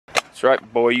That's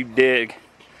right, boy, you dig.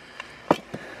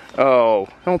 Oh,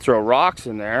 don't throw rocks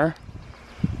in there.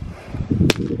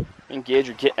 Engage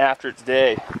or get after it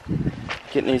today.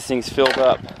 Getting these things filled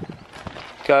up.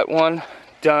 Got one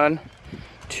done,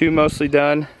 two mostly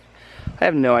done. I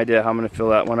have no idea how I'm gonna fill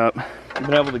that one up. I've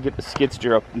been able to get the skid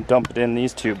steer up and dump it in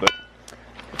these two, but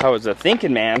if I was a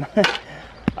thinking man,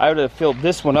 I would have filled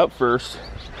this one up first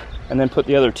and then put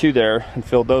the other two there and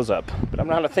filled those up. But I'm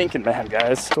not a thinking man,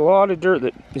 guys. It's a lot of dirt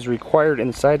that is required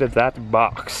inside of that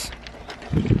box.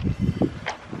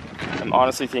 I'm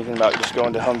honestly thinking about just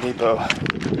going to Home Depot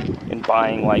and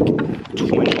buying like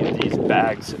 20 of these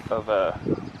bags of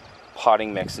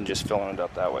potting mix and just filling it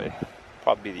up that way.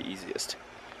 Probably the easiest.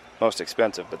 Most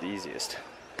expensive, but the easiest.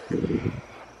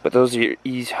 But those are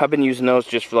easy. I've been using those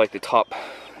just for like the top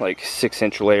like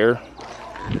 6-inch layer.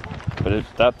 But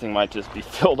that thing might just be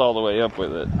filled all the way up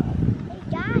with it.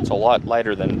 It's a lot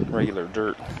lighter than regular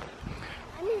dirt.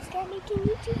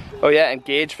 Oh yeah, and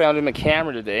Gage found him a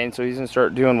camera today, and so he's gonna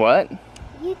start doing what?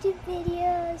 YouTube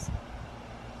videos.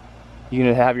 You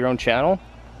gonna have your own channel?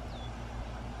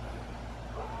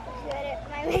 Edit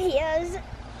my videos.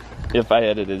 If I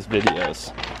edit his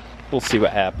videos. We'll see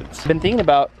what happens. I've been thinking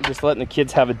about just letting the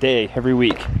kids have a day every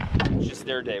week. It's just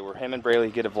their day where him and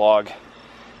Braylee get a vlog,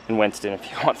 and Winston if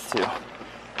he wants to.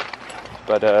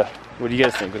 But what do you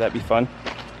guys think? Would that be fun?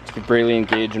 To give Braylee and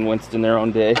Gage and Winston their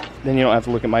own day. Then you don't have to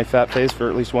look at my fat face for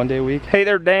at least one day a week. Hey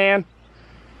there, Dan.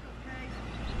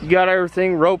 You got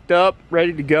everything roped up,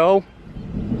 ready to go?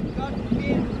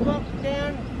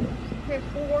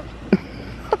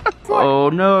 Oh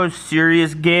no,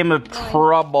 serious game of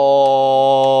trouble.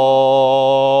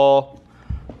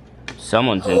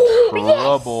 Someone's in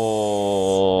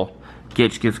trouble. Yes.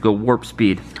 Gage gets to go warp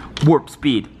speed. Warp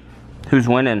speed. Who's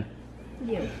winning?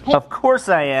 You. Of course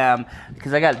I am,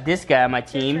 because I got this guy on my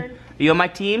team. Are you on my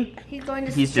team? He's going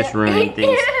to He's just ruining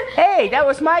things. Hey, that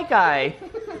was my guy.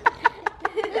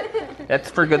 That's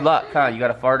for good luck, huh? You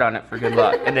gotta fart on it for good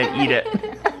luck, and then eat it.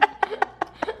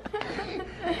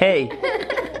 Hey.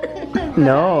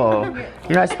 No,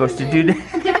 you're not supposed to do that.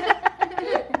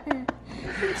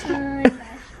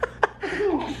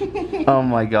 Oh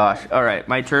my gosh. All right,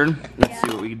 my turn. Let's see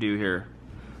what we can do here.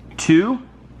 2.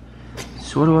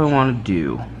 So what do I want to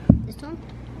do? This one?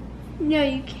 No,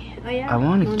 you can't. Oh yeah. I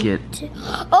want to get...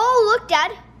 Oh, look,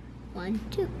 Dad. 1,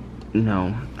 2.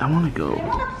 No, I want to go. I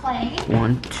want to play.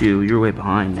 1, 2. You're way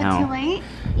behind now. Too late?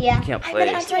 Yeah. You can't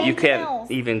play. You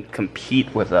can't even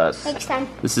compete with us. Next time.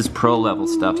 This is pro level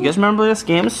stuff. You guys remember this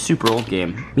game? It's a super old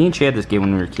game. Me and Shay had this game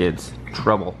when we were kids.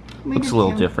 Trouble. Looks a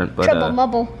little different, but Trouble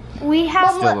Mubble. We have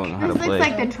still don't know how to play. This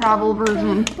looks like the travel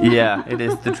version. Yeah, it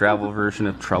is the travel version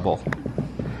of Trouble.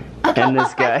 And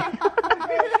this guy. Is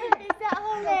that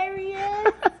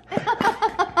hilarious?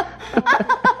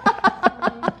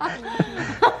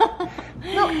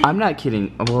 I'm not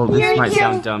kidding. Well, this might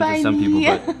sound dumb to some people,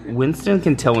 but Winston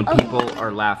can tell when people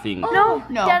are laughing. No,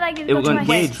 no. Dad, I get It went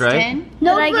Gage, right?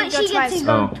 No, but she gets to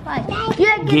go twice.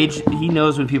 Yeah, Gage, he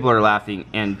knows when people are laughing,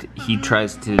 and he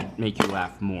tries to make you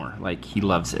laugh more. Like, he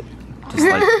loves it. Just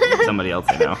like somebody else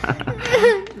I know.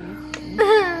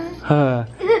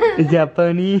 Is that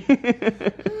funny?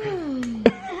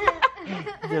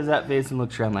 He does that face and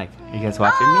looks around like, are you guys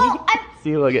watching me?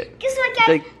 See, look at. Guess what, Dad?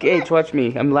 Like, Gage, watch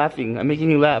me. I'm laughing. I'm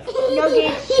making you laugh. No,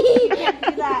 Gage. You can't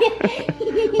do that.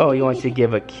 Oh, you want to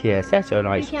give a kiss. That's a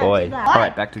nice boy. All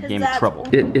right, back to the game of Trouble.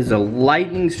 It is a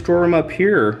lightning storm up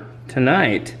here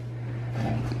tonight.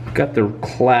 Got the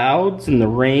clouds and the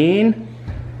rain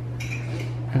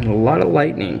and a lot of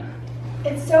lightning.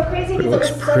 It's so crazy But it because looks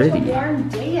it was pretty. such a warm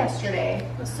day yesterday.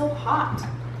 It was so hot.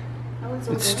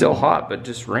 It's still hot, but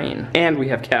just rain. And we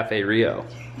have Cafe Rio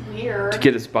Weird. to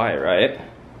get us by, right?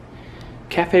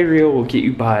 Cafe Rio will get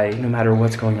you by no matter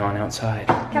what's going on outside.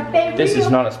 Cafe Rio. This is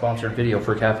not a sponsored video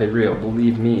for Cafe Rio,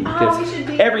 believe me, because we should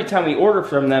be. every time we order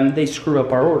from them, they screw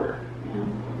up our order.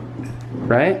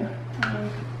 Right?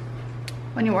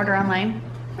 When you order online.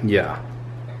 Yeah.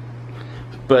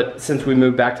 But since we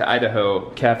moved back to Idaho,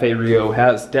 Cafe Rio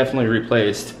has definitely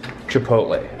replaced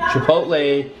Chipotle.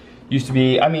 Chipotle used to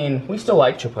be, I mean, we still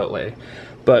like Chipotle,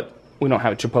 but we don't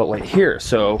have a Chipotle here,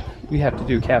 so we have to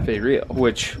do Cafe Rio,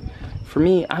 which for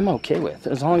me, I'm okay with.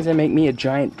 As long as they make me a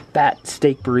giant fat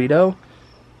steak burrito,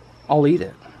 I'll eat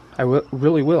it. I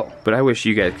really will. But I wish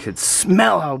you guys could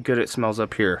smell how good it smells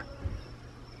up here.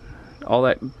 All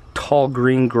that tall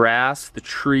green grass, the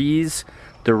trees,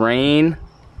 the rain.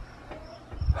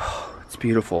 It's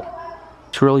beautiful.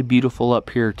 It's really beautiful up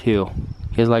here too.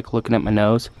 You guys like looking at my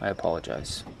nose? I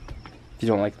apologize. If you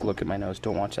don't like to look at my nose,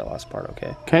 don't watch that last part,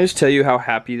 okay? Can I just tell you how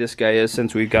happy this guy is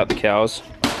since we've got the cows?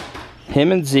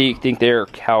 Him and Zeke think they're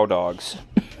cow dogs.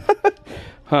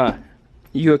 Huh?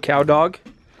 You a cow dog?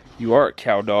 You are a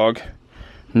cow dog.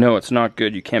 No, it's not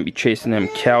good. You can't be chasing them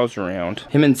cows around.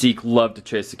 Him and Zeke love to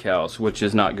chase the cows, which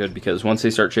is not good because once they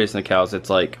start chasing the cows, it's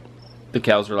like, the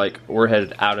cows are like, we're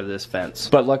headed out of this fence.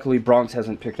 But luckily, Bronx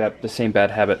hasn't picked up the same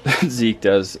bad habit that Zeke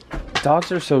does.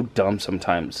 Dogs are so dumb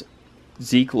sometimes.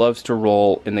 Zeke loves to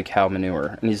roll in the cow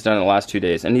manure, and he's done it the last 2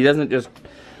 days. And he doesn't just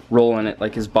roll in it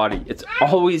like his body. It's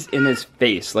always in his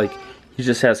face. Like, he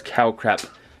just has cow crap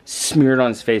smeared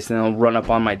on his face, and then he'll run up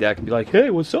on my deck and be like, hey,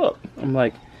 what's up? I'm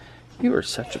like, you are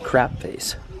such a crap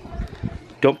face.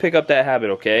 Don't pick up that habit,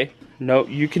 okay? No,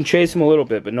 you can chase him a little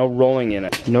bit, but no rolling in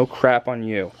it. No crap on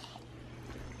you.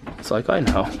 It's like, I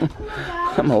know.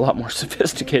 I'm a lot more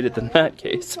sophisticated than that,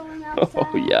 Case.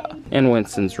 Oh, yeah. And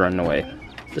Winston's running away.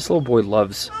 This little boy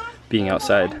loves being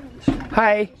outside.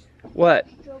 Hi. What?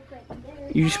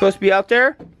 You supposed to be out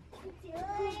there?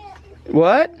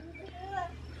 What?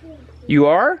 You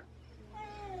are?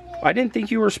 I didn't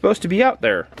think you were supposed to be out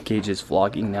there. Gage is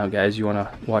vlogging now, guys. You want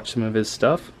to watch some of his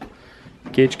stuff?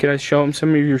 Gage, can I show him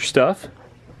some of your stuff?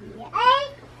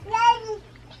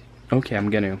 Okay, I'm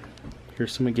gonna.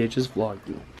 Here's some of Gage's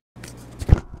vlogging.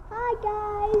 Hi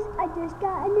guys, I just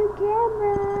got a new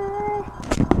camera.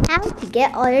 How to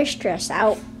get all your stress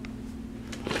out.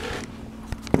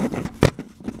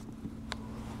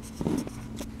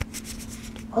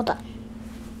 Hold on.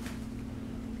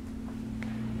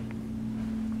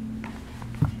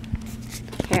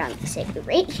 Here, I'm gonna save it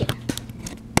right here.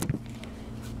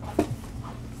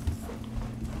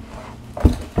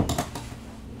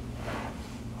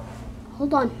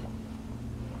 Hold on.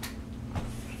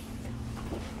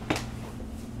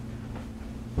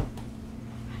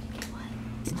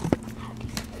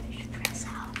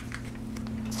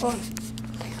 Hold on.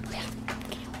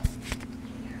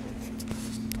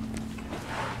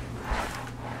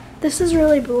 This is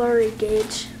really blurry,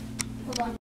 Gage. Hold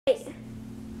on. Wait.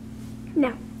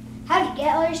 No. How to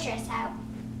get all your stress out.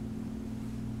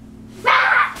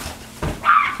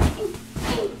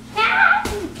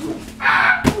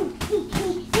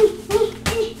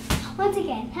 Once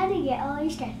again, how to get all your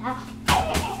stress out.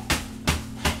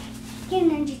 Get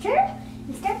an energy curve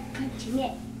and start punching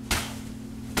it.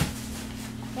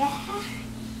 Yeah.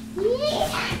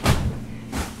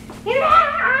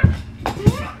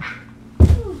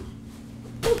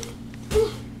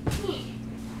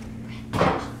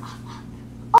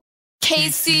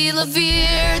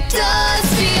 caseylavere does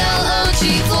VLOG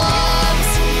vlog.